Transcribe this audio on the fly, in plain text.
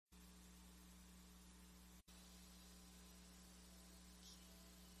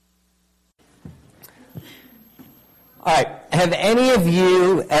All right, have any of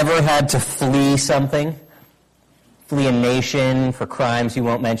you ever had to flee something? Flee a nation for crimes you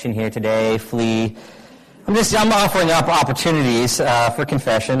won't mention here today, flee... I'm offering up opportunities for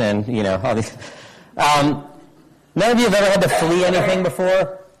confession and, all these... none of you have ever had to flee anything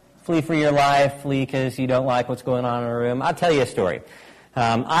before? Flee for your life, flee because you don't like what's going on in a room? I'll tell you a story.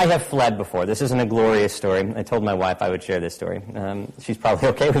 I have fled before. This isn't a glorious story. I told my wife I would share this story. She's probably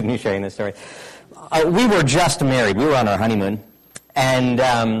okay with me sharing this story. We were just married. We were on our honeymoon,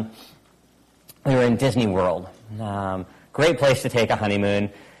 and we were in Disney World. Great place to take a honeymoon,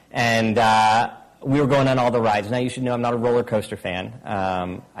 and we were going on all the rides. Now, you should know I'm not a roller coaster fan.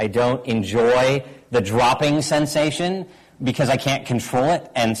 I don't enjoy the dropping sensation because I can't control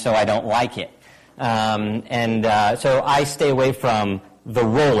it, and so I don't like it. So I stay away from the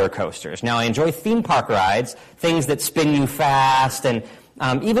roller coasters. Now, I enjoy theme park rides, things that spin you fast, and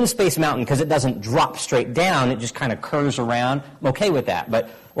even Space Mountain, because it doesn't drop straight down, it just kind of curves around. I'm okay with that.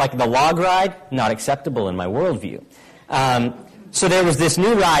 But like the log ride, not acceptable in my worldview. So there was this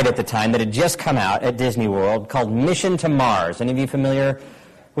new ride at the time that had just come out at Disney World called Mission to Mars. Any of you familiar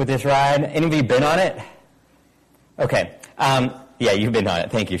with this ride? Any of you been on it? Okay. Yeah, you've been on it.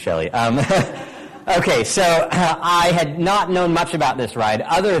 Thank you, Shelley. Okay, so I had not known much about this ride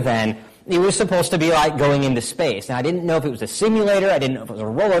other than it was supposed to be like going into space. Now, I didn't know if it was a simulator. I didn't know if it was a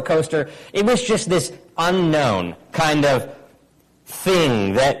roller coaster. It was just this unknown kind of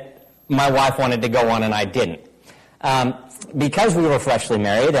thing that my wife wanted to go on and I didn't. Because we were freshly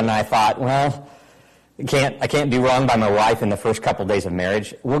married, and I thought, well, I can't be wrong by my wife in the first couple days of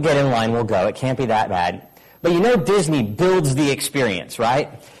marriage. We'll get in line, we'll go. It can't be that bad. But Disney builds the experience, right?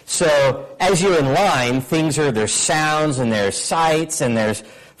 So as you're in line, there's sounds and there's sights and there's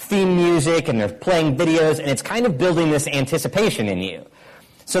theme music and they're playing videos, and it's kind of building this anticipation in you.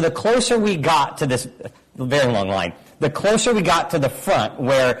 So the closer we got to this very long line, the closer we got to the front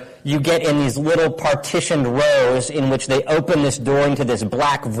where you get in these little partitioned rows in which they open this door into this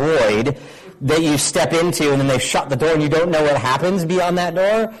black void that you step into, and then they shut the door and you don't know what happens beyond that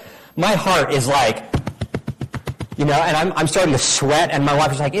door, my heart is like... and I'm starting to sweat, and my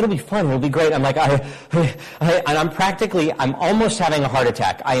wife is like, it'll be fun, it'll be great. I'm like, I'm almost having a heart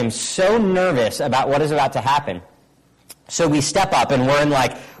attack. I am so nervous about what is about to happen. So we step up, and we're in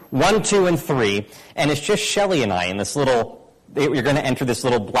like 1, 2, and 3, and it's just Shelley and I in this you're going to enter this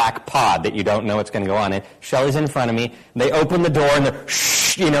little black pod that you don't know what's going to go on in. Shelley's in front of me. They open the door, and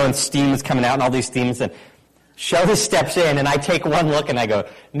and steam is coming out, and all these steams, and Shelley steps in, and I take one look, and I go,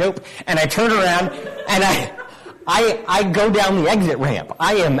 nope. And I turn around, and I go down the exit ramp.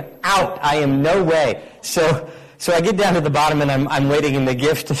 I am out. I am no way. So I get down to the bottom, and I'm waiting in the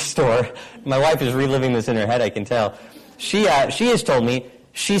gift store. My wife is reliving this in her head, I can tell. She has told me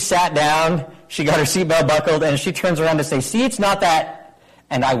she sat down, she got her seatbelt buckled, and she turns around to say, see, it's not that.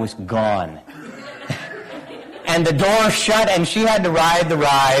 And I was gone. And the door shut, and she had to ride the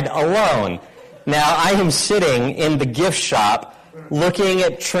ride alone. Now, I am sitting in the gift shop looking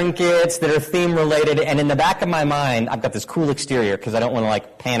at trinkets that are theme-related, and in the back of my mind, I've got this cool exterior because I don't want to,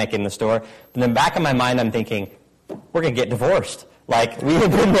 panic in the store. But in the back of my mind, I'm thinking, we're going to get divorced. We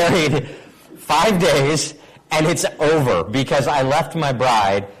have been married 5 days, and it's over because I left my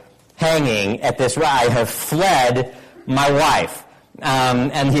bride hanging at this ride. I have fled my wife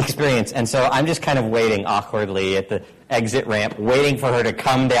and the experience. And so I'm just kind of waiting awkwardly at the exit ramp, waiting for her to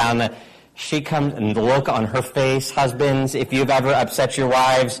come down She comes, and the look on her face, husbands, if you've ever upset your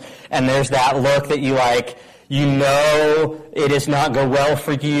wives, and there's that look that it does not go well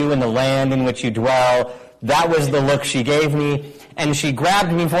for you in the land in which you dwell. That was the look she gave me. And she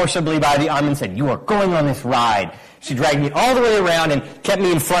grabbed me forcibly by the arm and said, you are going on this ride. She dragged me all the way around and kept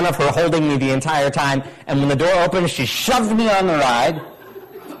me in front of her, holding me the entire time. And when the door opened, she shoved me on the ride.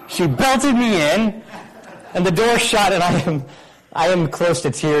 She belted me in, and the door shut, and I am close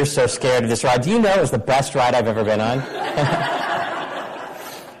to tears, so scared of this ride. Do you know it was the best ride I've ever been on?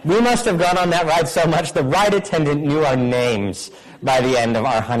 We must have gone on that ride so much, the ride attendant knew our names by the end of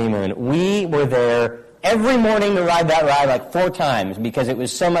our honeymoon. We were there every morning to ride that ride 4 times because it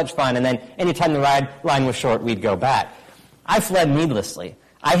was so much fun, and then anytime the ride line was short, we'd go back. I fled needlessly.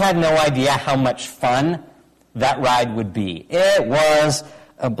 I had no idea how much fun that ride would be. It was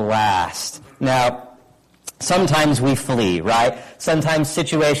a blast. Now, sometimes we flee, right? Sometimes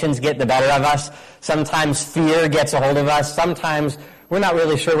situations get the better of us. Sometimes fear gets a hold of us. Sometimes we're not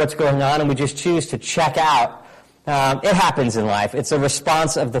really sure what's going on, and we just choose to check out. It happens in life. It's a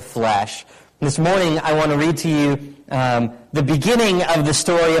response of the flesh. This morning, I want to read to you the beginning of the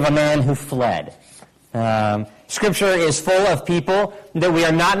story of a man who fled. Scripture is full of people that we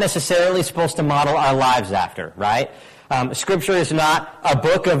are not necessarily supposed to model our lives after, right? Scripture is not a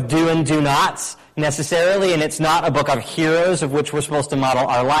book of do and do nots necessarily, and it's not a book of heroes of which we're supposed to model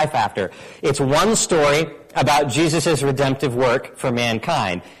our life after. It's one story about Jesus' redemptive work for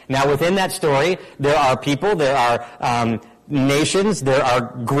mankind. Now, within that story, there are people, there are nations, there are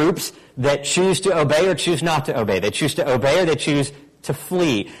groups that choose to obey or choose not to obey. They choose to obey or they choose to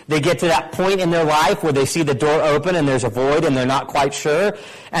flee. They get to that point in their life where they see the door open and there's a void and they're not quite sure,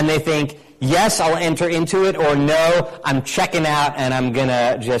 and they think, yes, I'll enter into it, or no, I'm checking out and I'm going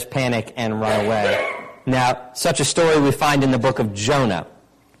to just panic and run away. Now, such a story we find in the book of Jonah.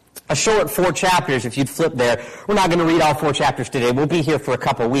 A short 4 chapters, if you'd flip there. We're not going to read all 4 chapters today. We'll be here for a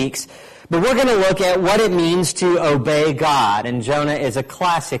couple weeks. But we're going to look at what it means to obey God. And Jonah is a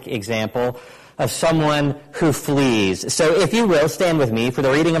classic example of someone who flees. So if you will, stand with me for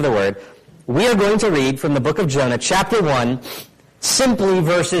the reading of the Word. We are going to read from the book of Jonah, chapter 1, simply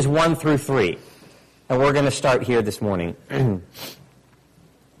verses 1 through 3. And we're going to start here this morning.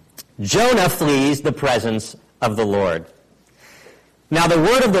 Jonah flees the presence of the Lord. Now the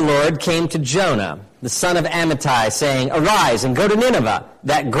word of the Lord came to Jonah, the son of Amittai, saying, Arise and go to Nineveh,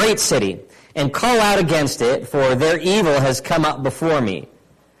 that great city, and call out against it, for their evil has come up before me.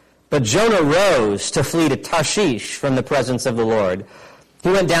 But Jonah rose to flee to Tarshish from the presence of the Lord. He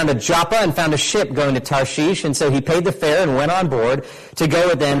went down to Joppa and found a ship going to Tarshish, and so he paid the fare and went on board to go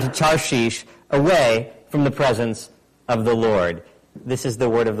with them to Tarshish, away from the presence of the Lord. This is the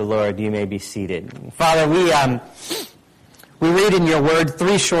word of the Lord. You may be seated. Father, we read in your word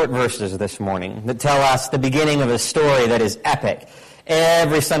 3 short verses this morning that tell us the beginning of a story that is epic.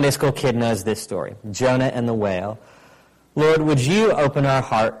 Every Sunday school kid knows this story, Jonah and the whale. Lord, would you open our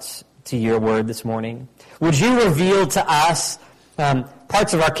hearts to your word this morning? Would you reveal to us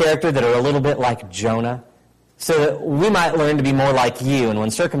parts of our character that are a little bit like Jonah, so that we might learn to be more like you? And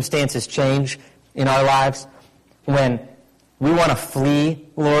when circumstances change in our lives, when we want to flee,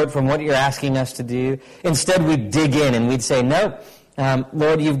 Lord, from what you're asking us to do, instead we'd dig in and we'd say, no,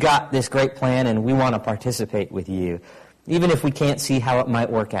 Lord, you've got this great plan and we want to participate with you, even if we can't see how it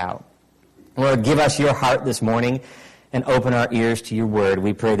might work out. Lord, give us your heart this morning and open our ears to your word.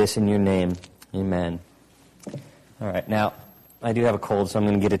 We pray this in your name. Amen. All right, now, I do have a cold, so I'm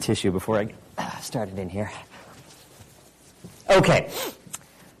going to get a tissue before I get started in here. Okay.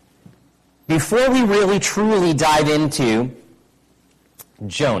 Before we really truly dive into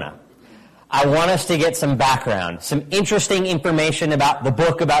Jonah, I want us to get some background, some interesting information about the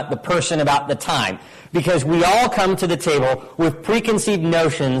book, about the person, about the time. Because we all come to the table with preconceived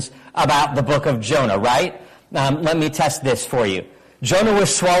notions about the book of Jonah, right? Let me test this for you. Jonah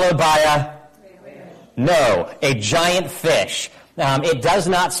was swallowed by a giant fish. It does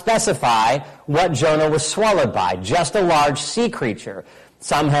not specify what Jonah was swallowed by, just a large sea creature.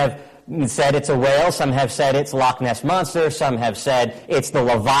 Some have said it's a whale, some have said it's Loch Ness Monster, some have said it's the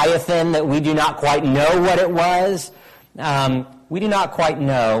Leviathan, that we do not quite know what it was. We do not quite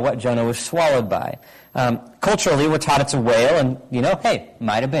know what Jonah was swallowed by. Culturally, we're taught it's a whale, and, hey,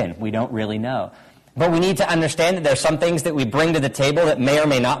 might have been. We don't really know. But we need to understand that there are some things that we bring to the table that may or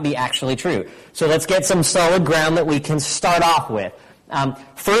may not be actually true. So let's get some solid ground that we can start off with.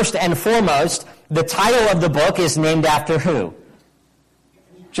 First and foremost, the title of the book is named after who?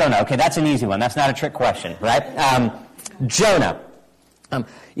 Jonah. Okay, that's an easy one. That's not a trick question, right? Jonah.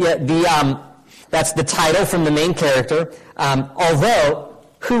 That's the title from the main character. Although,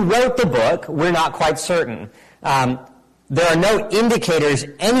 who wrote the book, we're not quite certain. There are no indicators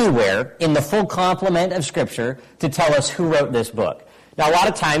anywhere in the full complement of Scripture to tell us who wrote this book. Now, a lot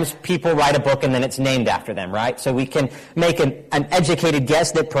of times people write a book and then it's named after them, right? So we can make an educated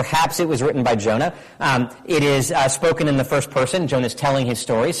guess that perhaps it was written by Jonah. It is spoken in the first person. Jonah's telling his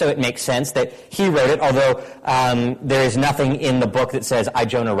story, so it makes sense that he wrote it, although there is nothing in the book that says, I,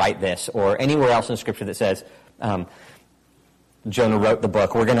 Jonah, write this, or anywhere else in Scripture that says Jonah wrote the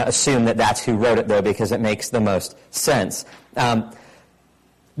book. We're going to assume that that's who wrote it, though, because it makes the most sense.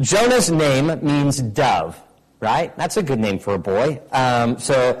 Jonah's name means dove, right? That's a good name for a boy.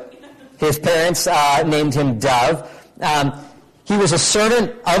 So his parents named him Dove. He was a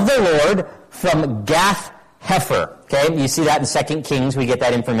servant of the Lord from Gath-Hepher. Okay, you see that in 2 Kings. We get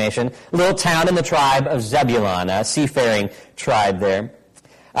that information. A little town in the tribe of Zebulun, a seafaring tribe there.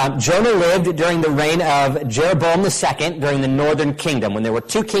 Jonah lived during the reign of Jeroboam II during the northern kingdom, when there were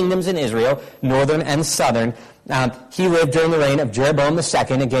 2 kingdoms in Israel, northern and southern. He lived during the reign of Jeroboam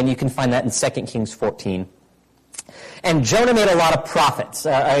II. Again, you can find that in 2 Kings 14. And Jonah made a lot of prophets.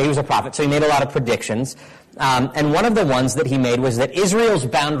 He was a prophet, so he made a lot of predictions. And one of the ones that he made was that Israel's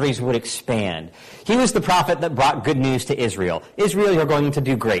boundaries would expand. He was the prophet that brought good news to Israel. Israel, you're going to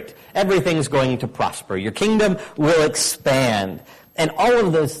do great. Everything's going to prosper. Your kingdom will expand. And all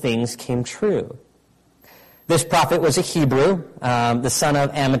of those things came true. This prophet was a Hebrew, the son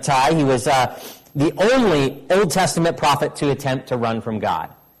of Amittai. He was the only Old Testament prophet to attempt to run from God.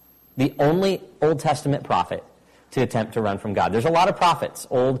 The only Old Testament prophet to attempt to run from God. There's a lot of prophets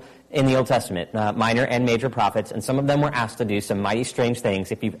in the Old Testament, minor and major prophets, and some of them were asked to do some mighty strange things.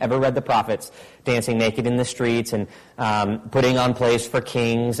 If you've ever read the prophets, dancing naked in the streets and putting on plays for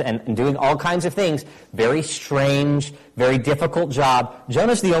kings and doing all kinds of things, very strange, very difficult job.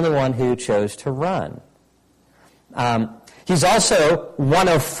 Jonah's the only one who chose to run. He's also one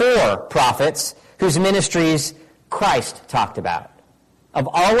of 4 prophets whose ministries Christ talked about. Of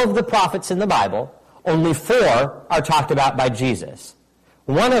all of the prophets in the Bible, only 4 are talked about by Jesus.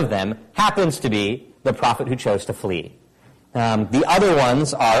 One of them happens to be the prophet who chose to flee. The other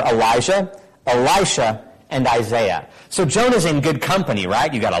ones are Elijah, Elisha, and Isaiah. So Jonah's in good company,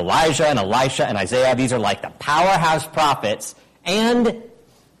 right? You got Elijah and Elisha and Isaiah. These are like the powerhouse prophets, and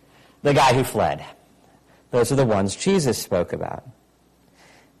the guy who fled. Those are the ones Jesus spoke about.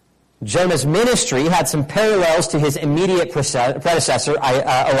 Jonah's ministry had some parallels to his immediate predecessor,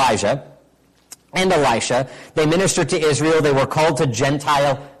 Elijah and Elisha. They ministered to Israel. They were called to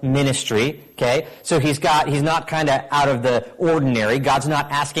Gentile ministry. Okay, so he's not kind of out of the ordinary. God's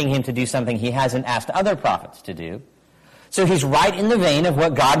not asking him to do something he hasn't asked other prophets to do. So he's right in the vein of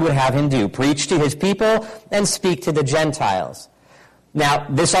what God would have him do: preach to his people and speak to the Gentiles. Now,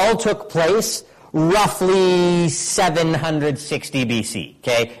 this all took place roughly 760 BC,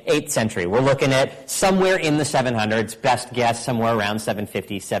 okay, 8th century. We're looking at somewhere in the 700s, best guess somewhere around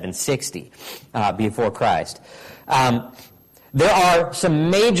 750, 760 before Christ. There are some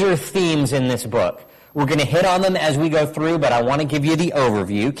major themes in this book. We're going to hit on them as we go through, but I want to give you the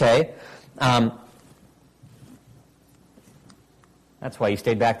overview, okay? That's why you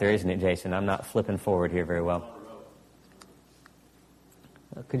stayed back there, isn't it, Jason? I'm not flipping forward here very well.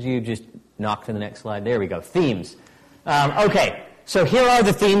 Could you just knock to the next slide? There we go. Themes. Okay, so here are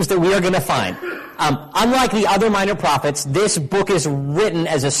the themes that we are going to find. Unlike the other minor prophets, this book is written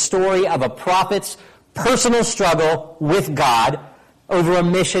as a story of a prophet's personal struggle with God over a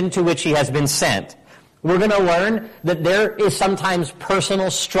mission to which he has been sent. We're going to learn that there is sometimes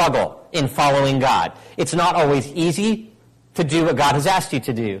personal struggle in following God. It's not always easy to do what God has asked you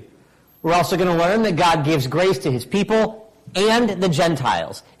to do. We're also going to learn that God gives grace to his people and the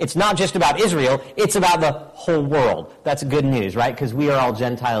Gentiles. It's not just about Israel, it's about the whole world. That's good news, right? Because we are all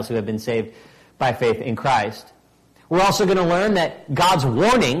Gentiles who have been saved by faith in Christ. We're also going to learn that God's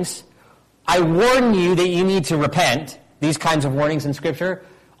warnings, I warn you that you need to repent, these kinds of warnings in Scripture,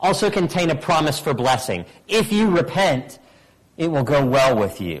 also contain a promise for blessing. If you repent, it will go well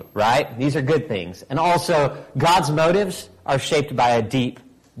with you, right? These are good things. And also, God's motives are shaped by a deep,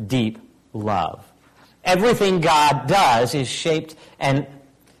 deep love. Everything God does is shaped and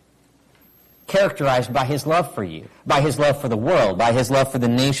characterized by his love for you, by his love for the world, by his love for the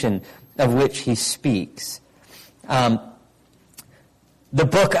nation of which he speaks. The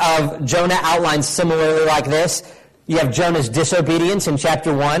book of Jonah outlines similarly like this. You have Jonah's disobedience in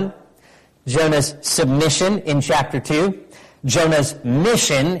chapter 1, Jonah's submission in chapter 2, Jonah's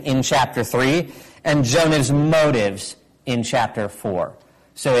mission in chapter 3, and Jonah's motives in chapter 4.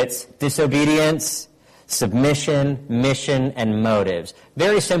 So it's disobedience, submission, mission, and motives.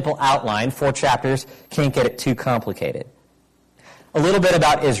 Very simple outline, 4 chapters, can't get it too complicated. A little bit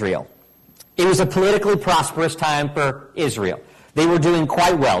about Israel. It was a politically prosperous time for Israel. They were doing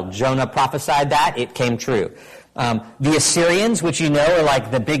quite well. Jonah prophesied that. It came true. The Assyrians, which you know are like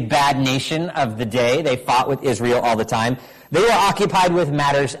the big bad nation of the day, they fought with Israel all the time. They were occupied with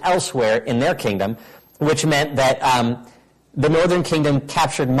matters elsewhere in their kingdom, which meant that the northern kingdom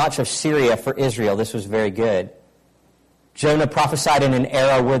captured much of Syria for Israel. This was very good. Jonah prophesied in an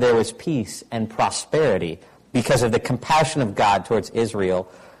era where there was peace and prosperity because of the compassion of God towards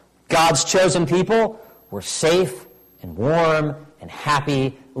Israel. God's chosen people were safe and warm and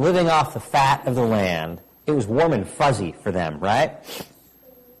happy, living off the fat of the land. It was warm and fuzzy for them, right?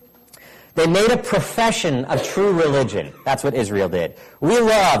 They made a profession of true religion. That's what Israel did. We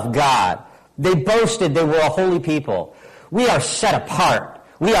love God. They boasted they were a holy people. We are set apart.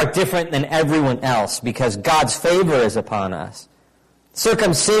 We are different than everyone else because God's favor is upon us.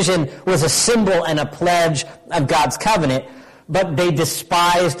 Circumcision was a symbol and a pledge of God's covenant, but they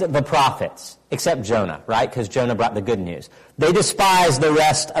despised the prophets, except Jonah, right? Because Jonah brought the good news. They despised the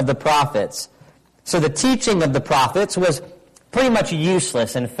rest of the prophets. So the teaching of the prophets was pretty much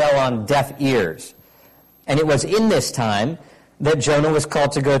useless and fell on deaf ears. And it was in this time that Jonah was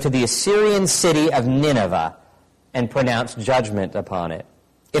called to go to the Assyrian city of Nineveh and pronounce judgment upon it.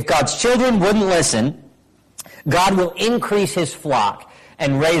 If God's children wouldn't listen, God will increase his flock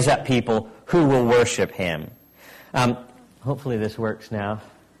and raise up people who will worship him. Hopefully this works now.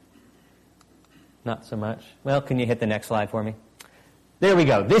 Not so much. Well, can you hit the next slide for me? There we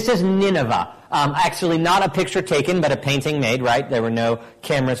go. This is Nineveh. Actually not a picture taken, but a painting made, right? There were no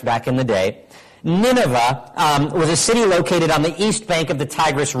cameras back in the day. Nineveh was a city located on the east bank of the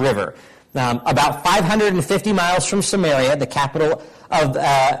Tigris River, about 550 miles from Samaria, the capital of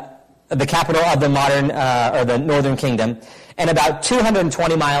the modern or the northern kingdom, and about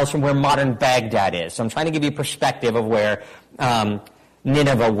 220 miles from where modern Baghdad is. So I'm trying to give you perspective of where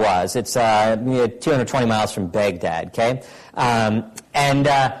Nineveh was. It's 220 miles from Baghdad. Okay, and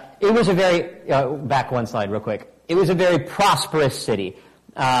it was a very back one slide real quick. It was a very prosperous city.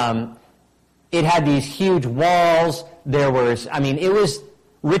 It had these huge walls. It was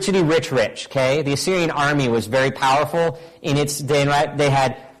richity rich, okay? The Assyrian army was very powerful in its day and right. They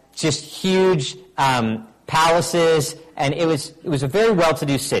had just huge palaces, and it was a very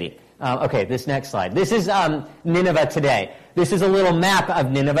well-to-do city. Okay, this next slide. This is Nineveh today. This is a little map of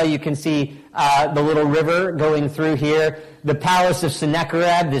Nineveh. You can see the little river going through here. The palace of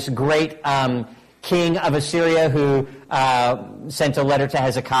Sennacherib, this great king of Assyria who sent a letter to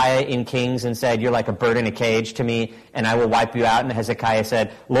Hezekiah in Kings and said, "You're like a bird in a cage to me, and I will wipe you out." And Hezekiah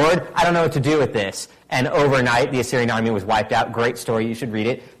said, "Lord, I don't know what to do with this." And overnight, the Assyrian army was wiped out. Great story. You should read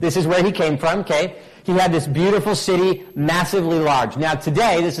it. This is where he came from, okay? He had this beautiful city, massively large. Now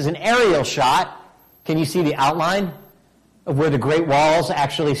today, this is an aerial shot. Can you see the outline of where the Great Walls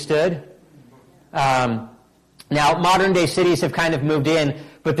actually stood? Now, modern-day cities have kind of moved in,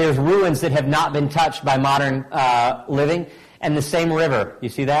 but there's ruins that have not been touched by modern living. And the same river, you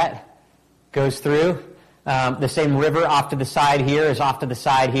see that? Goes through. The same river off to the side here is off to the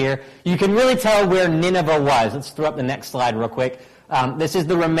side here. You can really tell where Nineveh was. Let's throw up the next slide real quick. This is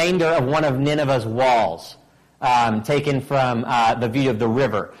the remainder of one of Nineveh's walls, taken from the view of the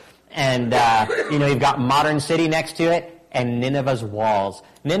river. And, you've got modern city next to it and Nineveh's walls.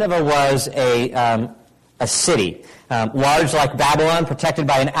 Nineveh was a city, large like Babylon, protected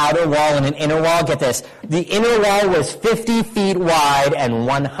by an outer wall and an inner wall. Get this. The inner wall was 50 feet wide and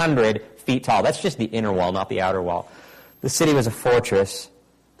 100 feet tall. That's just the inner wall, not the outer wall. The city was a fortress.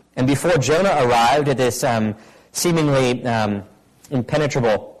 And before Jonah arrived at this seemingly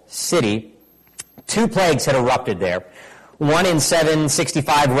impenetrable city, 2 plagues had erupted there. One in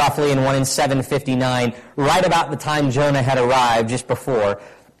 765 roughly, and one in 759, right about the time Jonah had arrived, just before.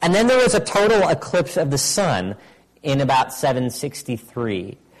 And then there was a total eclipse of the sun in about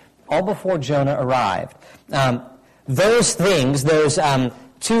 763, all before Jonah arrived. Those things, those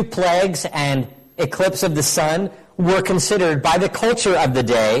 2 plagues and eclipse of the sun, were considered by the culture of the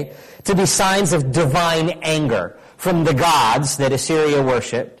day to be signs of divine anger from the gods that Assyria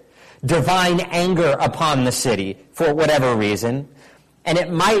worshipped, divine anger upon the city for whatever reason. And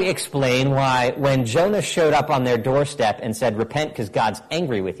it might explain why when Jonah showed up on their doorstep and said, "Repent because God's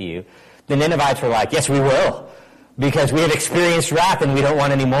angry with you," the Ninevites were like, "Yes, we will, because we have experienced wrath and we don't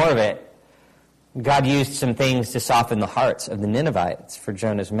want any more of it." God used some things to soften the hearts of the Ninevites for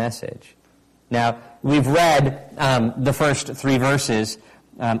Jonah's message. Now, we've read the first 3 verses.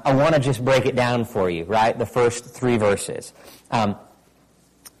 I want to just break it down for you, right? The first 3 verses.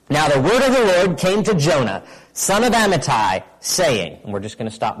 Now the word of the Lord came to Jonah, son of Amittai, saying, and we're just going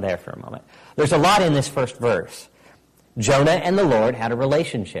to stop there for a moment. There's a lot in this first verse. Jonah and the Lord had a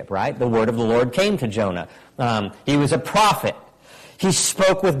relationship, right? The word of the Lord came to Jonah. He was a prophet. He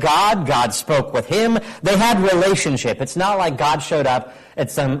spoke with God. God spoke with him. They had relationship. It's not like God showed up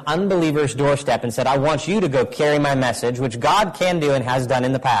at some unbeliever's doorstep and said, "I want you to go carry my message," which God can do and has done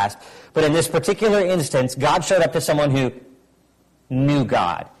in the past. But in this particular instance, God showed up to someone who knew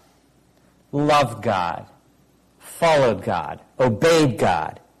God, loved God, followed God, obeyed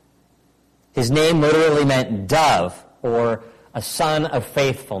God. His name literally meant dove, or a son of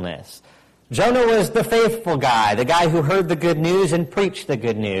faithfulness. Jonah was the faithful guy, the guy who heard the good news and preached the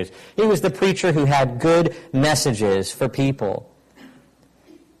good news. He was the preacher who had good messages for people.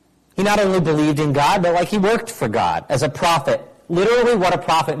 He not only believed in God, but he worked for God as a prophet. Literally what a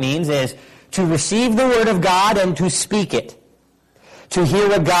prophet means is to receive the word of God and to speak it. To hear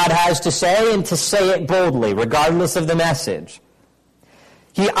what God has to say and to say it boldly, regardless of the message.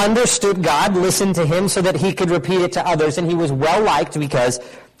 He understood God, listened to him so that he could repeat it to others, and he was well-liked because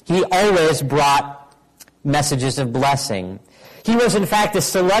he always brought messages of blessing. He was, in fact, a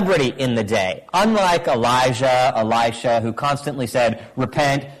celebrity in the day. Unlike Elijah, Elisha, who constantly said,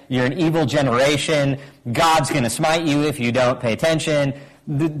 "Repent, you're an evil generation, God's going to smite you if you don't pay attention.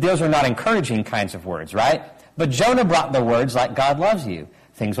 Those are not encouraging kinds of words, right? But Jonah brought the words like, God loves you.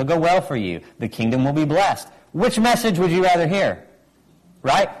 Things will go well for you. The kingdom will be blessed. Which message would you rather hear?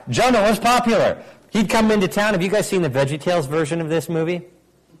 Right? Jonah was popular. He'd come into town. Have you guys seen the VeggieTales version of this movie?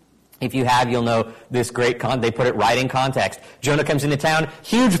 If you have, you'll know this great they put it right in context. Jonah comes into town,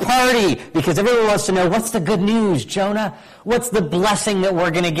 huge party, because everyone wants to know, what's the good news, Jonah? What's the blessing that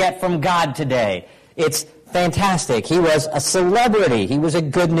we're going to get from God today? It's fantastic. He was a celebrity. He was a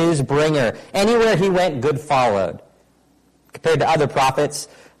good news bringer. Anywhere he went, good followed. Compared to other prophets,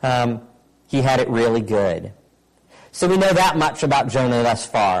 he had it really good. So we know that much about Jonah thus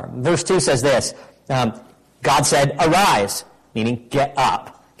far. Verse 2 says this, God said, arise, meaning get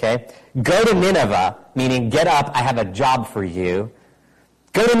up. Okay? Go to Nineveh, meaning get up, I have a job for you.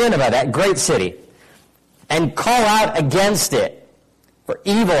 Go to Nineveh, that great city, and call out against it, for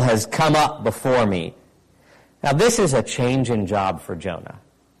evil has come up before me. Now this is a change in job for Jonah.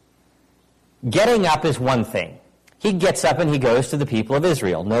 Getting up is one thing. He gets up and he goes to the people of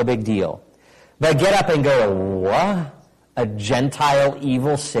Israel, no big deal. But get up and go to what? A Gentile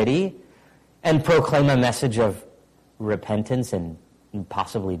evil city? And proclaim a message of repentance and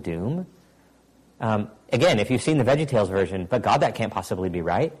possibly doom? Again, if you've seen the VeggieTales version, but God, that can't possibly be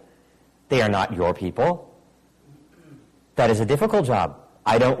right. They are not your people. That is a difficult job.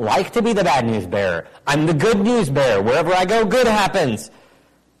 I don't like to be the bad news bearer. I'm the good news bearer. Wherever I go, good happens.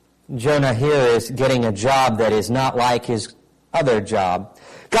 Jonah here is getting a job that is not like his other job.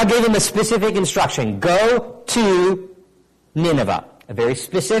 God gave him a specific instruction. Go to Nineveh, a very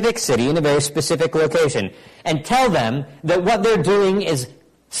specific city in a very specific location, and tell them that what they're doing is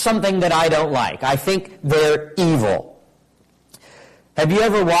something that I don't like. I think they're evil. Have you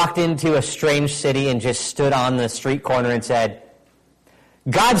ever walked into a strange city and just stood on the street corner and said,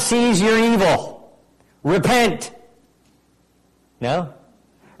 God sees you're evil. Repent. No?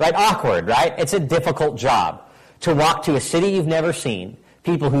 Right? Awkward, right? It's a difficult job to walk to a city you've never seen,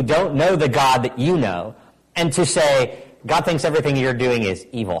 people who don't know the God that you know, and to say, God thinks everything you're doing is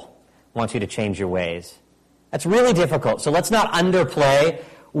evil. Wants you to change your ways. That's really difficult. So let's not underplay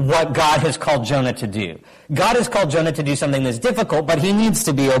what God has called Jonah to do. God has called Jonah to do something that's difficult, but he needs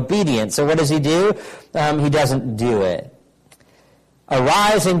to be obedient. So what does he do? He doesn't do it.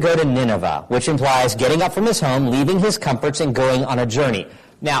 Arise and go to Nineveh, which implies getting up from his home, leaving his comforts, and going on a journey.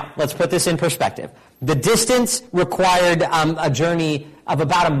 Now, let's put this in perspective. The distance required a journey of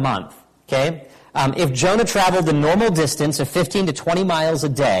about a month. Okay? If Jonah traveled the normal distance of 15 to 20 miles a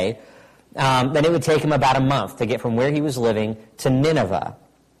day, then it would take him about a month to get from where he was living to Nineveh.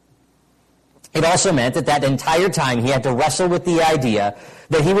 It also meant that entire time he had to wrestle with the idea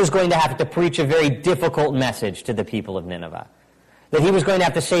that he was going to have to preach a very difficult message to the people of Nineveh. That he was going to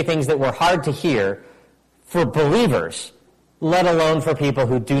have to say things that were hard to hear for believers, let alone for people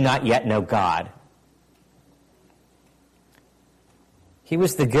who do not yet know God. He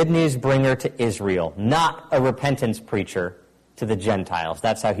was the good news bringer to Israel, not a repentance preacher to the Gentiles.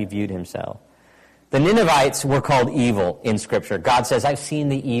 That's how he viewed himself. The Ninevites were called evil in Scripture. God says, I've seen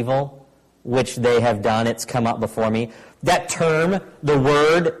the evil which they have done. It's come up before me. That term, the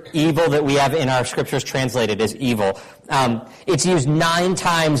word evil that we have in our Scriptures translated as evil, it's used 9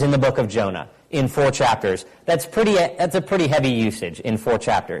 times in the book of Jonah in 4 chapters. That's a pretty heavy usage in 4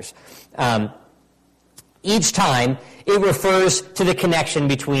 chapters. Each time, it refers to the connection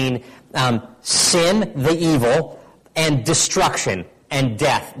between sin, the evil, and destruction and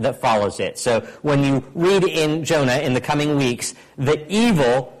death that follows it. So when you read in Jonah in the coming weeks, the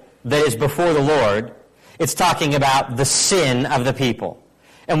evil that is before the Lord, it's talking about the sin of the people.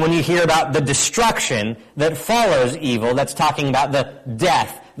 And when you hear about the destruction that follows evil, that's talking about the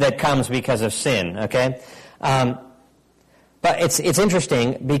death that comes because of sin, okay? But it's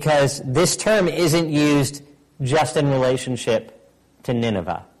interesting because this term isn't used just in relationship to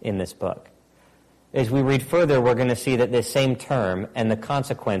Nineveh in this book. As we read further, we're going to see that this same term and the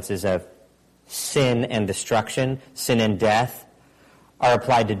consequences of sin and destruction, sin and death, are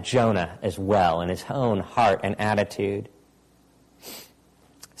applied to Jonah as well in his own heart and attitude.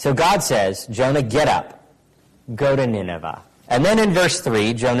 So God says, Jonah, get up, go to Nineveh. And then in verse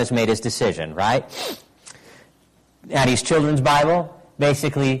 3, Jonah's made his decision, right? Addie's Children's Bible,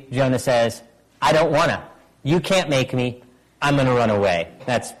 basically Jonah says, I don't want to. You can't make me. I'm going to run away.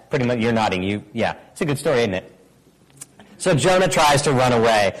 That's pretty much, you're nodding. Yeah, it's a good story, isn't it? So Jonah tries to run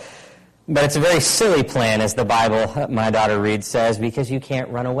away. But it's a very silly plan, as the Bible, my daughter reads, says, because you can't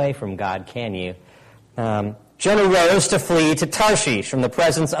run away from God, can you? Jonah rose to flee to Tarshish from the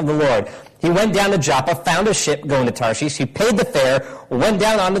presence of the Lord. He went down to Joppa, found a ship going to Tarshish. He paid the fare, went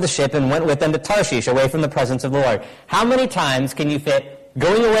down onto the ship, and went with them to Tarshish, away from the presence of the Lord. How many times can you fit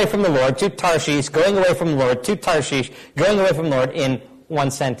going away from the Lord to Tarshish, going away from the Lord to Tarshish, going away from the Lord in one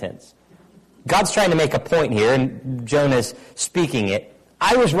sentence? God's trying to make a point here, and Jonah's speaking it.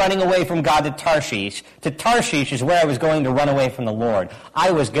 I was running away from God to Tarshish. To Tarshish is where I was going to run away from the Lord.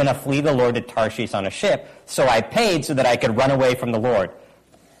 I was going to flee the Lord to Tarshish on a ship, so I paid so that I could run away from the Lord.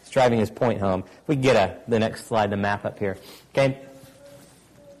 He's driving his point home. We can get the next slide, the map up here. Okay?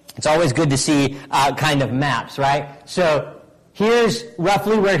 It's always good to see kind of maps, right? So here's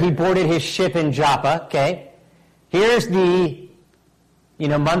roughly where he boarded his ship in Joppa, okay? Here's the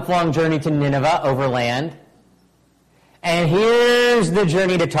month-long journey to Nineveh overland. And here's the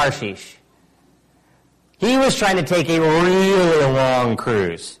journey to Tarshish. He was trying to take a really long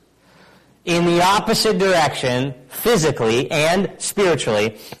cruise in the opposite direction, physically and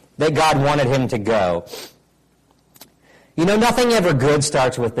spiritually, that God wanted him to go. Nothing ever good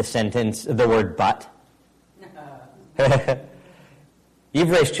starts with the word but.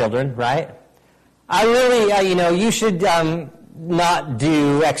 You've raised children, right? I really, you should not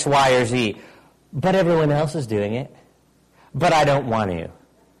do X, Y, or Z. But everyone else is doing it. But I don't want to.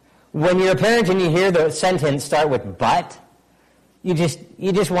 When you're a parent and you hear the sentence start with but, you just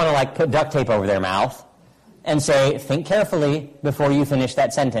want to put duct tape over their mouth and say, think carefully before you finish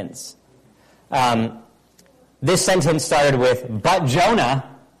that sentence. This sentence started with, but Jonah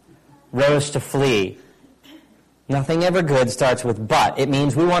rose to flee. Nothing ever good starts with but. It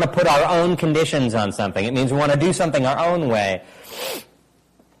means we want to put our own conditions on something. It means we want to do something our own way.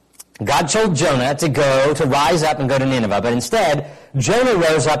 God told Jonah to rise up and go to Nineveh, but instead, Jonah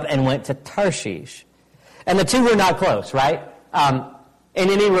rose up and went to Tarshish. And the two were not close, right? In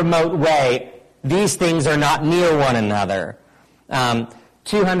any remote way, these things are not near one another.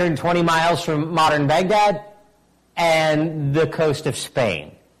 220 miles from modern Baghdad and the coast of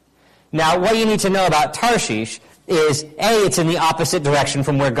Spain. Now, what you need to know about Tarshish is, A, it's in the opposite direction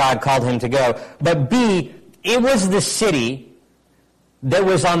from where God called him to go, but B, it was the city that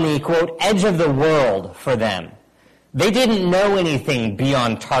was on the, quote, edge of the world for them. They didn't know anything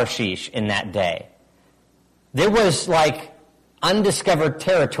beyond Tarshish in that day. There was undiscovered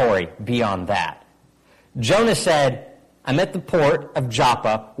territory beyond that. Jonah said, I'm at the port of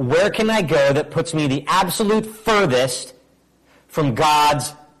Joppa. Where can I go that puts me the absolute furthest from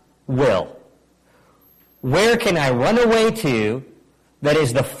God's will? Where can I run away to that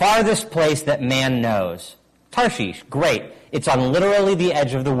is the farthest place that man knows? Tarshish, great. It's on literally the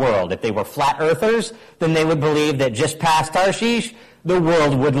edge of the world. If they were flat earthers, then they would believe that just past Tarshish, the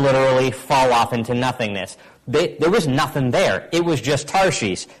world would literally fall off into nothingness. There was nothing there. It was just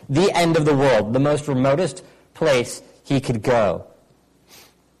Tarshish, the end of the world, the most remotest place he could go.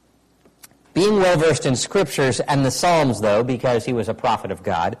 Being well-versed in scriptures and the Psalms, though, because he was a prophet of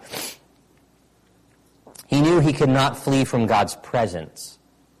God, he knew he could not flee from God's presence.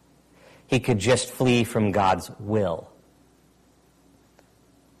 He could just flee from God's will.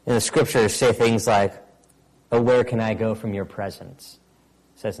 And the scriptures say things like, oh, where can I go from your presence?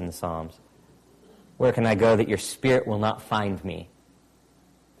 It says in the Psalms. Where can I go that your spirit will not find me?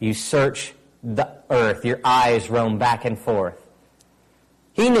 You search the earth. Your eyes roam back and forth.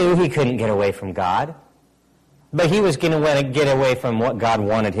 He knew he couldn't get away from God, but he was going to get away from what God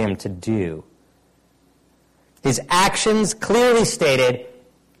wanted him to do. His actions clearly stated,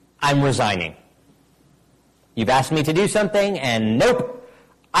 I'm resigning. You've asked me to do something, and nope,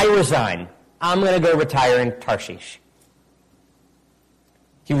 I resign. I'm going to go retire in Tarshish.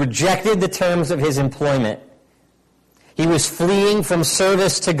 He rejected the terms of his employment. He was fleeing from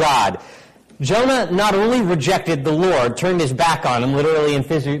service to God. Jonah not only rejected the Lord, turned his back on him, literally and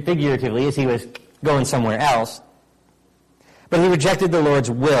figuratively, as he was going somewhere else, but he rejected the Lord's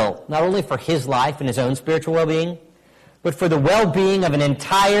will, not only for his life and his own spiritual well-being, but for the well-being of an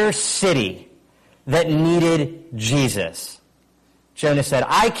entire city that needed Jesus. Jonah said,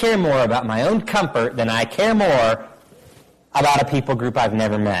 I care more about my own comfort than I care more about a people group I've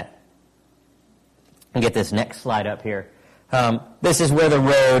never met. And get this next slide up here. This is where the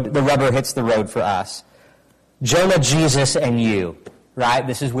rubber hits the road for us. Jonah, Jesus, and you. Right?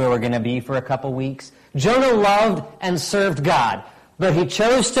 This is where we're going to be for a couple weeks. Jonah loved and served God, but he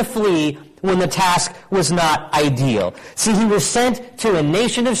chose to flee when the task was not ideal. See, he was sent to a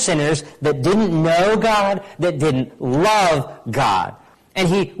nation of sinners that didn't know God, that didn't love God. And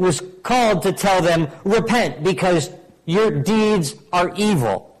he was called to tell them, repent, because your deeds are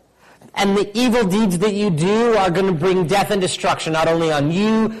evil. And the evil deeds that you do are going to bring death and destruction, not only on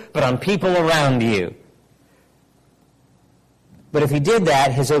you, but on people around you. But if he did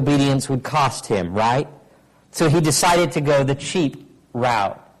that, his obedience would cost him, right? So he decided to go the cheap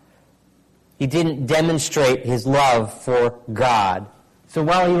route. He didn't demonstrate his love for God. So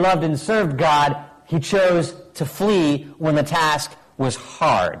while he loved and served God, he chose to flee when the task was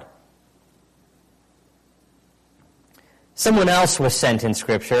hard. Someone else was sent in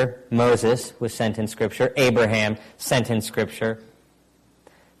Scripture. Moses was sent in Scripture. Abraham sent in Scripture.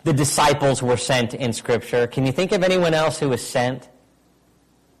 The disciples were sent in Scripture. Can you think of anyone else who was sent?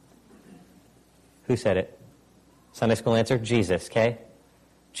 Who said it? Sunday school answer? Jesus, okay?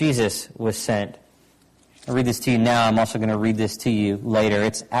 Jesus was sent. I'll read this to you now. I'm also going to read this to you later.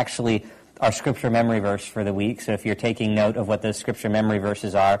 It's actually our Scripture memory verse for the week. So if you're taking note of what those Scripture memory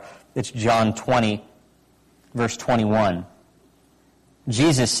verses are, it's John 20, verse 21.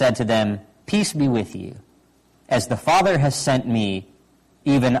 Jesus said to them, "Peace be with you. As the Father has sent me,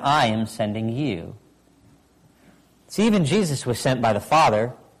 even I am sending you." See, even Jesus was sent by the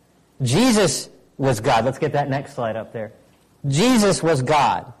Father. Jesus was God. Let's get that next slide up there. Jesus was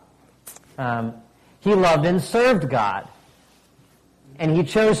God. He loved and served God. And he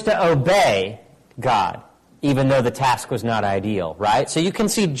chose to obey God, even though the task was not ideal, right? So you can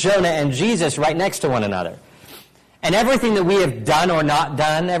see Jonah and Jesus right next to one another. And everything that we have done or not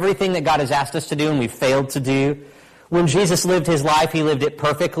done, everything that God has asked us to do and we've failed to do, when Jesus lived his life, he lived it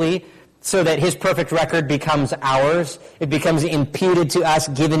perfectly, so that his perfect record becomes ours. It becomes imputed to us,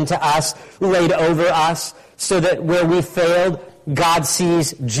 given to us, laid over us, so that where we failed, God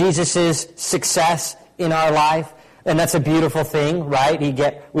sees Jesus' success in our life. And that's a beautiful thing, right?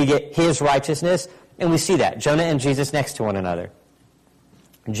 We get his righteousness, and we see that. Jonah and Jesus next to one another.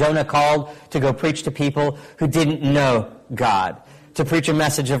 Jonah called to go preach to people who didn't know God, to preach a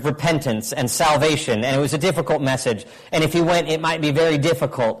message of repentance and salvation, and it was a difficult message. And if he went, it might be very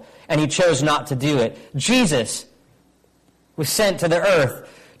difficult, and he chose not to do it. Jesus was sent to the earth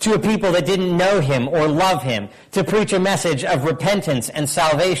to a people that didn't know him or love him, to preach a message of repentance and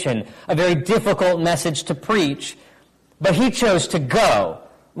salvation, a very difficult message to preach, but he chose to go,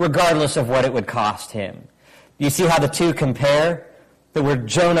 regardless of what it would cost him. You see how the two compare? That where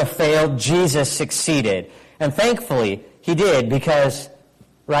Jonah failed, Jesus succeeded. And thankfully, he did, because,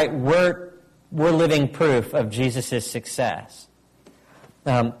 right, we're living proof of Jesus' success.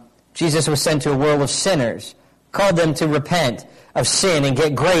 Jesus was sent to a world of sinners, called them to repent of sin and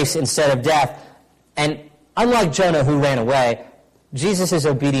get grace instead of death. And unlike Jonah, who ran away, Jesus'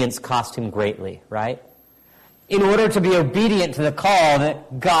 obedience cost him greatly, right? In order to be obedient to the call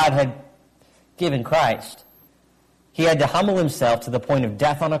that God had given Christ, he had to humble himself to the point of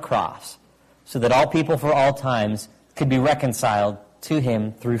death on a cross, so that all people for all times could be reconciled to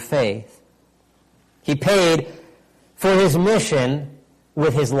him through faith. He paid for his mission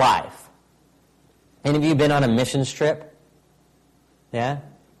with his life. Any of you been on a missions trip? Yeah?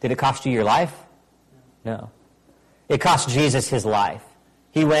 Did it cost you your life? No. It cost Jesus his life.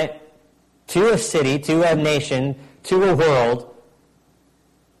 He went to a city, to a nation, to a world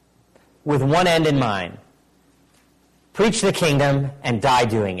with one end in mind. Preach the kingdom and die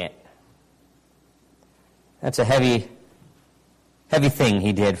doing it. That's a heavy thing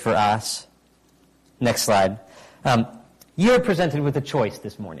he did for us. Next slide. You're presented with a choice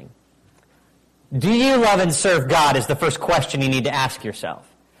this morning. Do you love and serve God is the first question you need to ask yourself.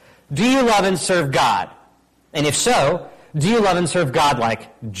 Do you love and serve God? And if so, do you love and serve God like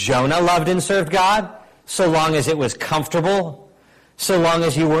Jonah loved and served God? So long as it was comfortable? So long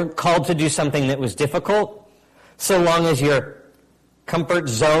as you weren't called to do something that was difficult? So long as your comfort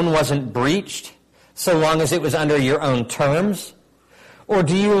zone wasn't breached? So long as it was under your own terms? Or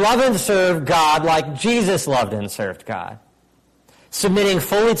do you love and serve God like Jesus loved and served God? Submitting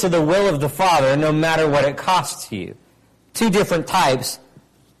fully to the will of the Father, no matter what it costs you. Two different types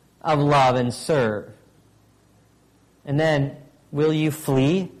of love and serve. And then, will you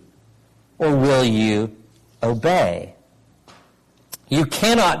flee or will you obey? You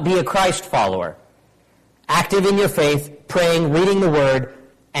cannot be a Christ follower, active in your faith, praying, reading the Word,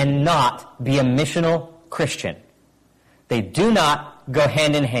 and not be a missional Christian. They do not go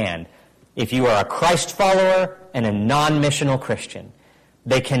hand in hand. If you are a Christ follower and a non-missional Christian,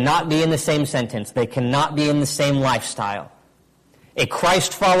 they cannot be in the same sentence. They cannot be in the same lifestyle. A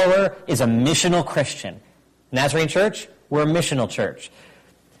Christ follower is a missional Christian. Nazarene Church, we're a missional church.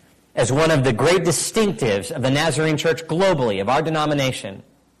 As one of the great distinctives of the Nazarene Church globally, of our denomination,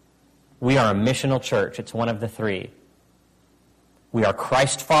 we are a missional church. It's one of the three. We are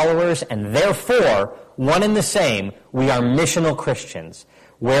Christ followers, and therefore, one and the same, we are missional Christians.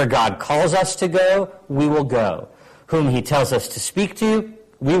 Where God calls us to go, we will go. Whom he tells us to speak to,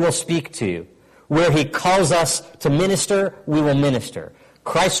 we will speak to. Where he calls us to minister, we will minister.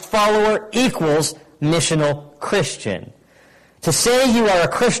 Christ follower equals missional Christian. To say you are a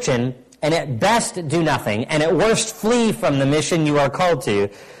Christian and at best do nothing, and at worst flee from the mission you are called to,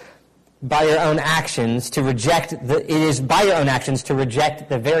 by your own actions to reject it is by your own actions to reject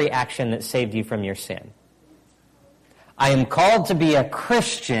the very action that saved you from your sin. I am called to be a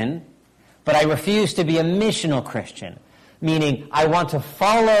Christian, but I refuse to be a missional Christian. Meaning, I want to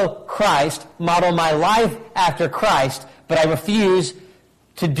follow Christ, model my life after Christ, but I refuse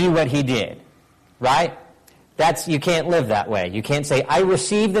to do what he did. Right? You can't live that way. You can't say, I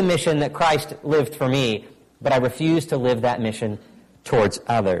received the mission that Christ lived for me, but I refuse to live that mission towards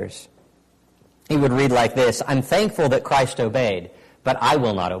others. He would read like this, I'm thankful that Christ obeyed, but I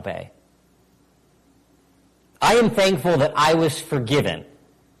will not obey. I am thankful that I was forgiven,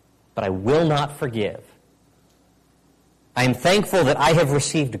 but I will not forgive. I am thankful that I have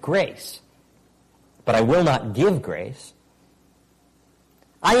received grace, but I will not give grace.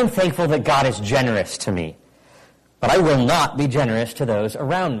 I am thankful that God is generous to me, but I will not be generous to those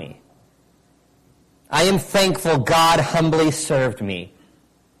around me. I am thankful God humbly served me,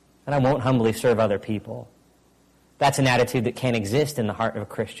 and I won't humbly serve other people. That's an attitude that can't exist in the heart of a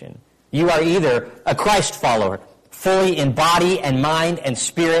Christian. You are either a Christ follower, fully in body and mind and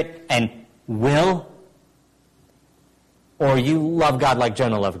spirit and will, or you love God like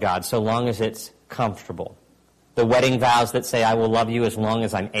Jonah loved God, so long as it's comfortable. The wedding vows that say, I will love you as long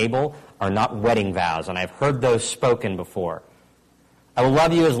as I'm able, are not wedding vows, and I've heard those spoken before. I will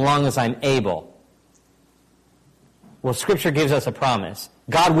love you as long as I'm able. Well, Scripture gives us a promise.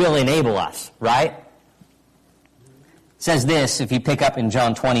 God will enable us, right? It says this, if you pick up in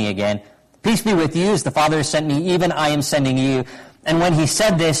John 20 again, peace be with you, as the Father has sent me, even I am sending you. And when he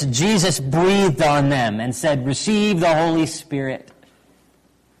said this, Jesus breathed on them and said, receive the Holy Spirit.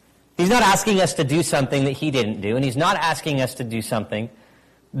 He's not asking us to do something that he didn't do, and he's not asking us to do something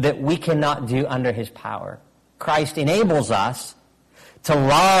that we cannot do under his power. Christ enables us to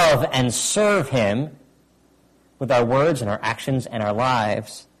love and serve him with our words and our actions and our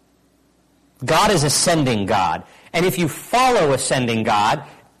lives. God is a sending God. And if you follow a sending God,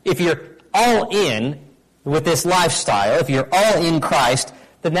 if you're all in with this lifestyle, if you're all in Christ,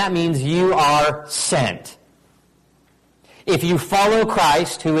 then that means you are sent. If you follow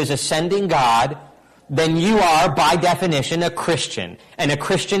Christ, who is a sending God, then you are, by definition, a Christian. And a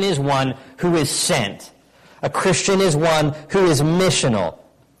Christian is one who is sent. A Christian is one who is missional.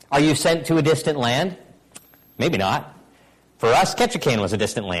 Are you sent to a distant land? Maybe not. For us, Ketchikan was a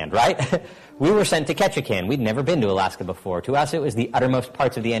distant land, right? We were sent to Ketchikan. We'd never been to Alaska before. To us, it was the uttermost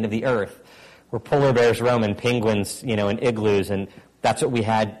parts of the end of the earth, where polar bears roam and penguins, in igloos, and that's what we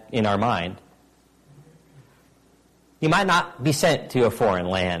had in our mind. You might not be sent to a foreign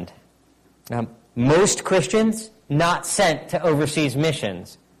land. Most Christians, not sent to overseas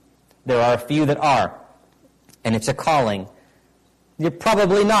missions. There are a few that are, and it's a calling. You're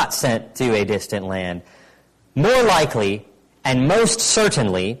probably not sent to a distant land. More likely, and most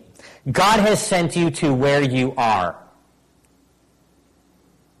certainly, God has sent you to where you are.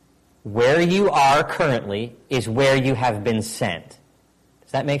 Where you are currently is where you have been sent.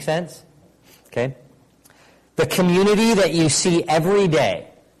 Does that make sense? Okay. The community that you see every day,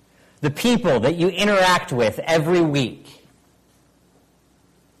 the people that you interact with every week,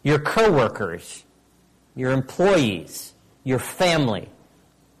 your coworkers, your employees, your family,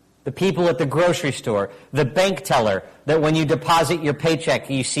 the people at the grocery store, the bank teller that when you deposit your paycheck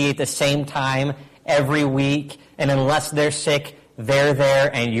you see at the same time every week, and unless they're sick, they're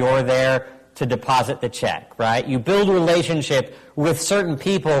there and you're there to deposit the check, right? You build relationship with certain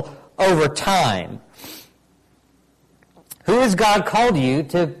people over time. Who has God called you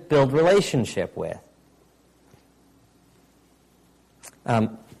to build relationship with?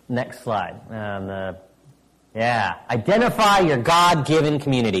 Next slide. Identify your God-given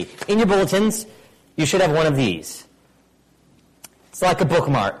community. In your bulletins, you should have one of these. It's like a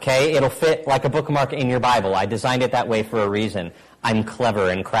bookmark, okay? It'll fit like a bookmark in your Bible. I designed it that way for a reason. I'm clever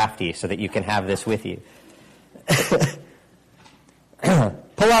and crafty so that you can have this with you.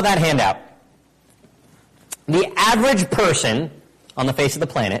 Pull out that handout. The average person on the face of the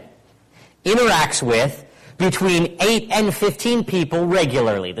planet interacts with between 8 and 15 people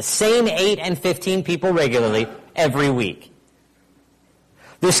regularly. The same 8 and 15 people regularly every week.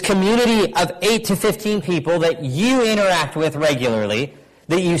 This community of 8 to 15 people that you interact with regularly,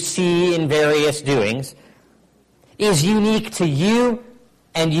 that you see in various doings, is unique to you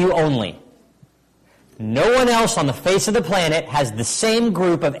and you only. No one else on the face of the planet has the same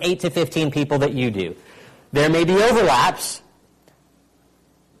group of 8 to 15 people that you do. There may be overlaps,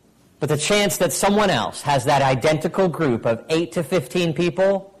 But the chance that someone else has that identical group of 8 to 15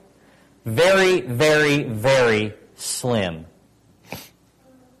 people, very, very, very slim.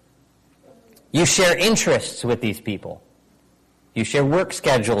 You share interests with these people. You share work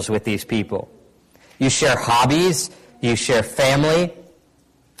schedules with these people. You share hobbies. You share family.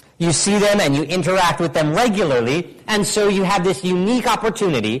 You see them and you interact with them regularly, and so you have this unique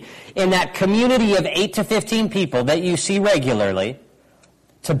opportunity in that community of 8 to 15 people that you see regularly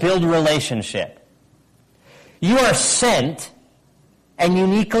to build relationship. You are sent and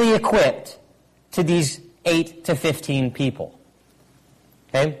uniquely equipped to these 8 to 15 people.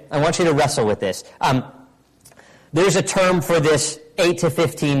 Okay? I want you to wrestle with this. There's a term for this 8 to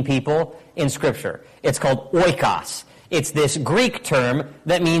 15 people in Scripture. It's called oikos. It's this Greek term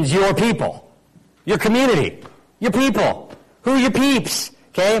that means your people, your community, your people. Who are your peeps?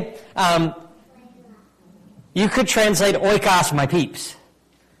 Okay? You could translate oikos, my peeps.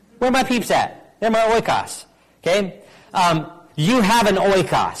 Where are my peeps at? They're my oikos. Okay? You have an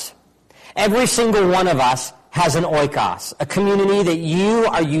oikos. Every single one of us has an oikos, a community that you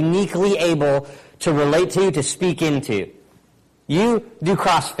are uniquely able to relate to speak into. You do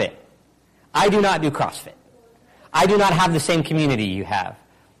CrossFit. I do not do CrossFit. I do not have the same community you have.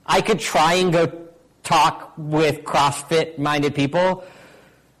 I could try and go talk with CrossFit-minded people.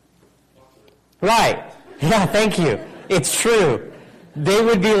 Right. Yeah, thank you. It's true. They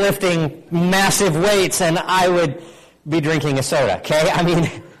would be lifting massive weights and I would be drinking a soda, okay? I mean,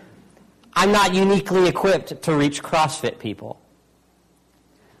 I'm not uniquely equipped to reach CrossFit people.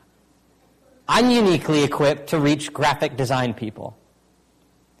 I'm uniquely equipped to reach graphic design people.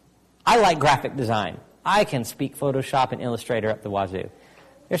 I like graphic design. I can speak Photoshop and Illustrator up the wazoo.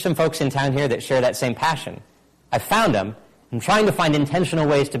 There's some folks in town here that share that same passion. I found them. I'm trying to find intentional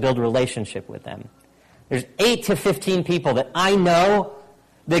ways to build a relationship with them. There's 8 to 15 people that I know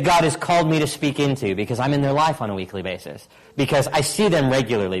that God has called me to speak into because I'm in their life on a weekly basis, because I see them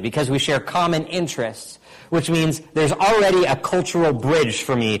regularly, because we share common interests, which means there's already a cultural bridge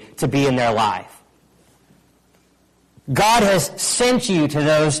for me to be in their life. God has sent you to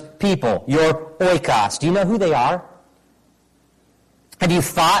those people, your oikos. Do you know who they are? Have you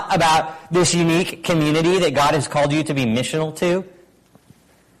thought about this unique community that God has called you to be missional to?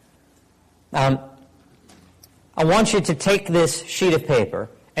 I want you to take this sheet of paper,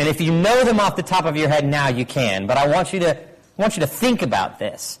 and if you know them off the top of your head now, you can, but I want you to think about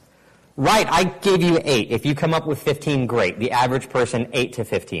this. Right, I gave you 8. If you come up with 15, great. The average person, 8 to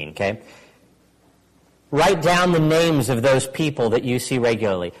 15, okay? Write down the names of those people that you see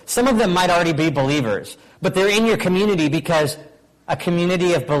regularly. Some of them might already be believers, but they're in your community because a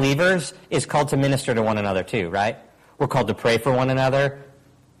community of believers is called to minister to one another too, right? We're called to pray for one another,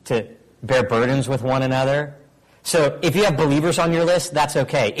 to bear burdens with one another. So if you have believers on your list, that's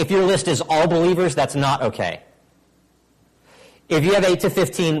okay. If your list is all believers, that's not okay. If you have 8 to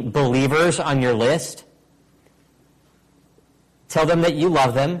 15 believers on your list, tell them that you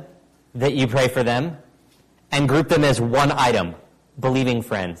love them, that you pray for them, and group them as one item, believing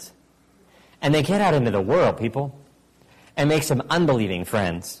friends. And then get out into the world, people, and make some unbelieving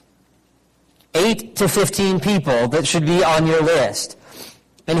friends. 8 to 15 people that should be on your list.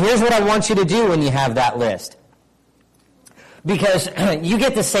 And here's what I want you to do when you have that list. Because you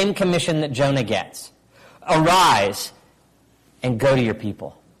get the same commission that Jonah gets. Arise and go to your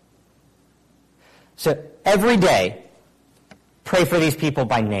people. So every day, pray for these people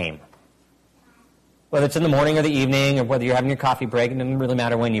by name. Whether it's in the morning or the evening, or whether you're having your coffee break, it doesn't really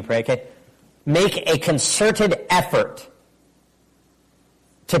matter when you pray, okay? Make a concerted effort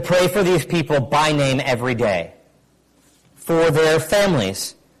to pray for these people by name every day. For their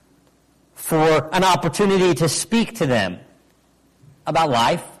families. For an opportunity to speak to them about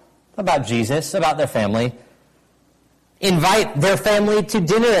life, about Jesus, about their family. Invite their family to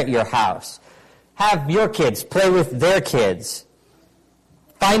dinner at your house. Have your kids play with their kids.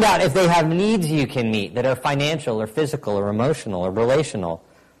 Find out if they have needs you can meet that are financial or physical or emotional or relational.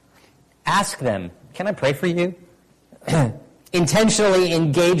 Ask them, can I pray for you? Intentionally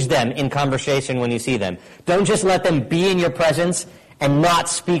engage them in conversation when you see them. Don't just let them be in your presence and not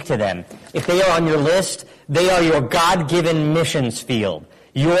speak to them. If they are on your list, they are your God-given missions field,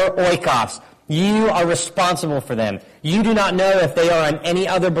 your oikos. You are responsible for them. You do not know if they are on any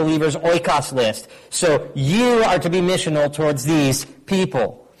other believer's oikos list. So you are to be missional towards these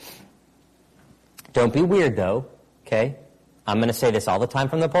people. Don't be weird, though, okay? I'm going to say this all the time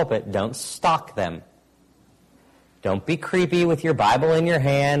from the pulpit. Don't stalk them. Don't be creepy with your Bible in your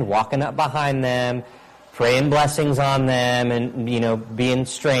hand, walking up behind them, praying blessings on them, and, being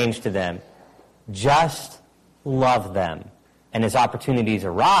strange to them. Just love them. And as opportunities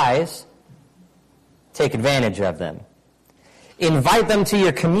arise, take advantage of them. Invite them to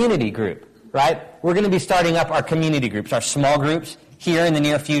your community group, right? We're going to be starting up our community groups, our small groups here in the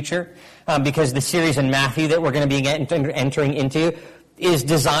near future, because the series in Matthew that we're going to be entering into is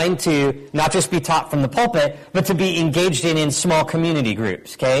designed to not just be taught from the pulpit, but to be engaged in small community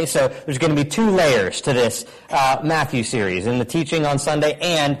groups, okay? So there's going to be 2 layers to this Matthew series, in the teaching on Sunday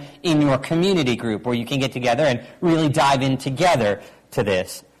and in your community group, where you can get together and really dive in together to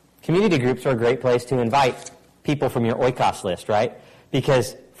this. Community groups are a great place to invite people from your oikos list, right?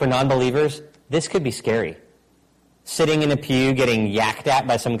 Because for non-believers, this could be scary. Sitting in a pew getting yacked at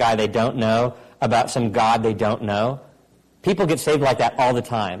by some guy they don't know about some God they don't know. People get saved like that all the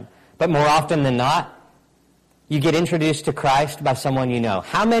time. But more often than not, you get introduced to Christ by someone you know.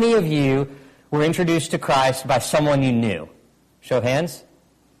 How many of you were introduced to Christ by someone you knew? Show of hands.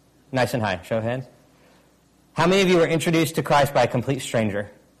 Nice and high. Show of hands. How many of you were introduced to Christ by a complete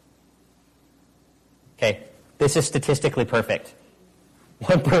stranger? Okay, this is statistically perfect.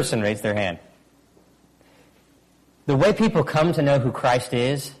 1 person raised their hand. The way people come to know who Christ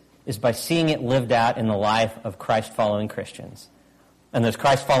is by seeing it lived out in the life of Christ-following Christians. And those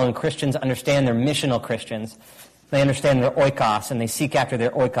Christ-following Christians understand they're missional Christians. They understand their oikos, and they seek after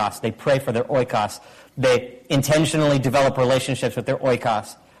their oikos. They pray for their oikos. They intentionally develop relationships with their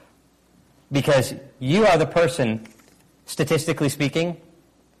oikos. Because you are the person, statistically speaking,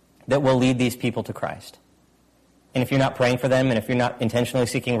 that will lead these people to Christ. And if you're not praying for them, and if you're not intentionally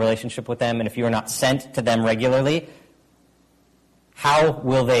seeking a relationship with them, and if you are not sent to them regularly, how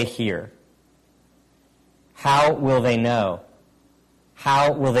will they hear? How will they know?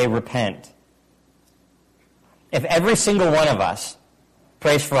 How will they repent? If every single one of us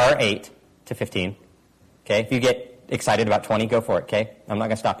prays for our 8 to 15, okay? If you get excited about 20, go for it, okay? I'm not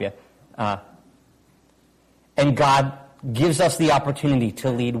going to stop you. And God gives us the opportunity to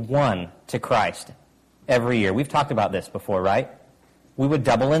lead 1 to Christ every year. We've talked about this before, right? We would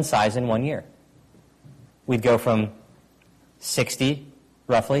double in size in 1 year. We'd go from 60,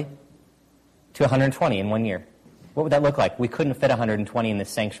 roughly, to 120 in 1 year. What would that look like? We couldn't fit 120 in this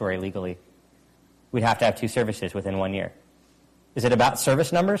sanctuary legally. We'd have to have 2 services within 1 year. Is it about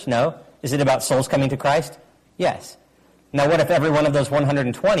service numbers? No. Is it about souls coming to Christ? Yes. Now what if every one of those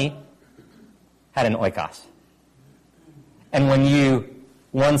 120 had an oikos? And when you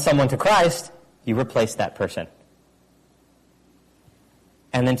won someone to Christ, you replaced that person.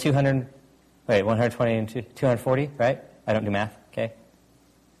 And then 120 and 240, right? I don't do math, okay?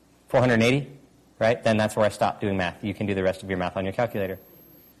 480, right? Then that's where I stop doing math. You can do the rest of your math on your calculator.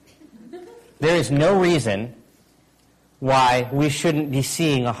 There is no reason why we shouldn't be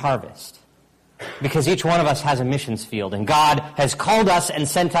seeing a harvest. Because each one of us has a missions field, and God has called us and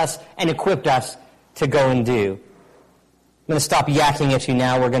sent us and equipped us to go and do. I'm going to stop yakking at you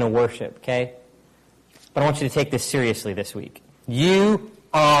now. We're going to worship, okay? But I want you to take this seriously this week. You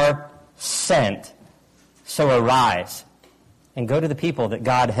are sent. So arise and go to the people that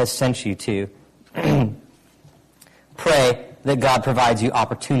God has sent you to. Pray that God provides you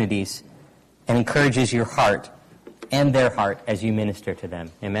opportunities and encourages your heart and their heart as you minister to them.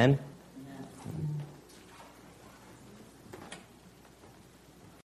 Amen?